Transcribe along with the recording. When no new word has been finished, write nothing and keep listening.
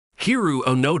Hiroo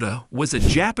Onoda was a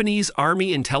Japanese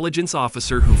Army intelligence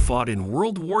officer who fought in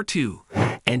World War II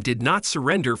and did not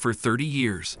surrender for 30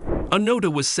 years.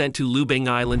 Onoda was sent to Lubang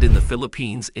Island in the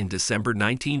Philippines in December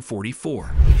 1944.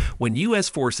 When U.S.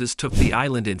 forces took the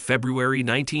island in February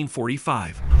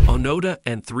 1945, Onoda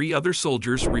and 3 other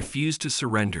soldiers refused to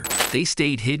surrender. They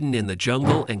stayed hidden in the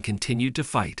jungle and continued to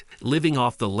fight, living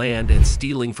off the land and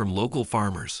stealing from local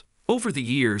farmers. Over the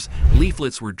years,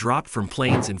 leaflets were dropped from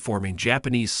planes informing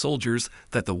Japanese soldiers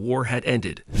that the war had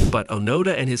ended, but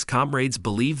Onoda and his comrades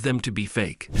believed them to be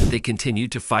fake. They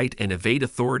continued to fight and evade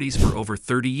authorities for over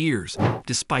 30 years,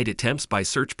 despite attempts by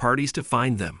search parties to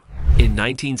find them. In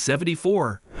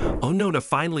 1974, Onoda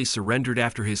finally surrendered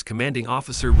after his commanding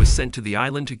officer was sent to the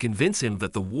island to convince him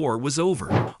that the war was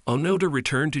over. Onoda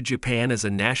returned to Japan as a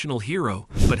national hero,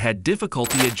 but had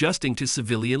difficulty adjusting to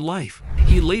civilian life.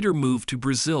 He later moved to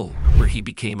Brazil, where he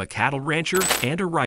became a cattle rancher and a writer.